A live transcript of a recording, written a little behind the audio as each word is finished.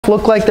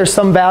look like there's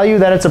some value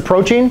that it's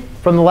approaching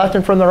from the left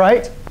and from the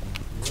right?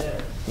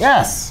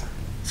 Yes.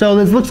 So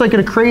this looks like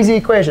a crazy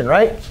equation,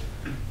 right?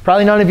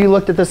 Probably none of you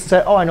looked at this and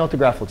said, oh, I know what the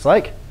graph looks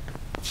like.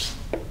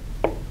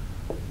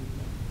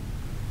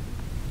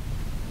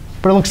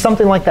 But it looks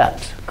something like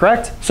that,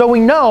 correct? So we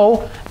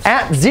know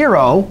at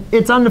 0,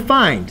 it's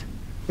undefined.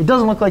 It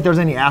doesn't look like there's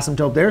any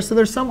asymptote there, so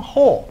there's some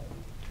hole.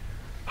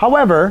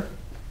 However,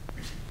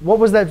 what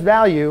was that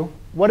value?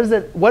 What is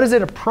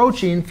it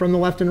approaching from the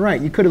left and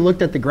right? You could have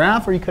looked at the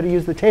graph, or you could have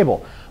used the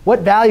table. What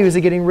value is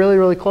it getting really,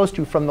 really close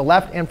to from the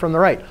left and from the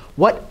right?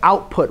 What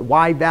output,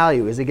 y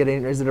value, is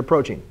it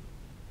approaching?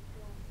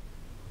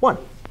 1.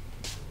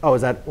 Oh,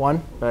 is that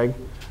 1? Bag.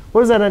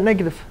 What is that at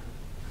negative?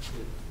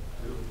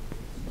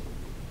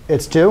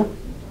 It's 2?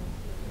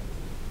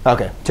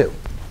 OK, 2.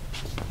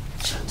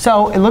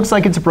 So it looks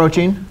like it's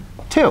approaching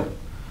 2.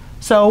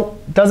 So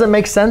does it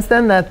make sense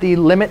then that the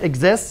limit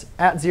exists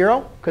at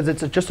 0? Because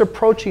it's just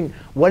approaching.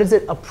 What is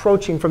it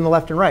approaching from the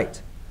left and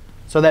right?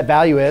 So that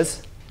value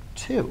is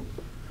 2.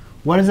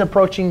 What is it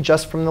approaching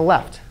just from the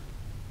left?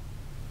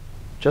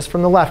 Just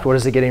from the left, what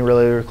is it getting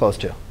really, really close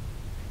to?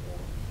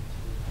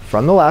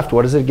 From the left,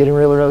 what is it getting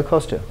really, really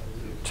close to?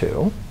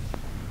 2.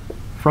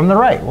 From the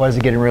right, what is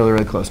it getting really,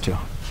 really close to?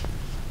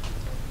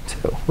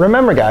 2.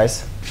 Remember,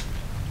 guys,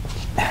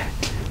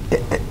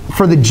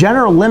 for the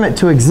general limit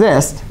to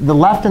exist, the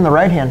left and the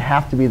right hand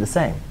have to be the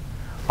same.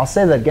 I'll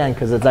say that again,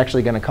 because it's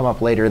actually going to come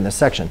up later in this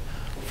section.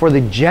 For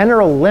the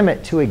general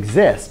limit to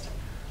exist,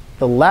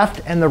 the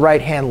left and the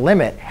right hand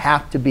limit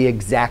have to be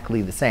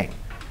exactly the same.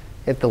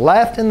 If the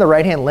left and the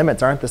right hand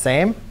limits aren't the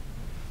same,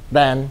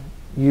 then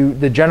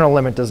the general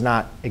limit does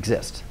not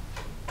exist.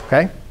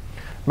 OK?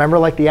 Remember,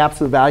 like the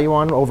absolute value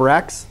on over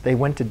x, they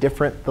went to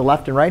different. The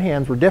left and right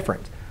hands were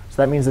different.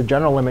 So that means the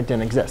general limit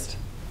didn't exist.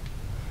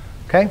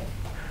 OK?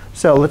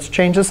 So let's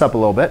change this up a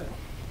little bit.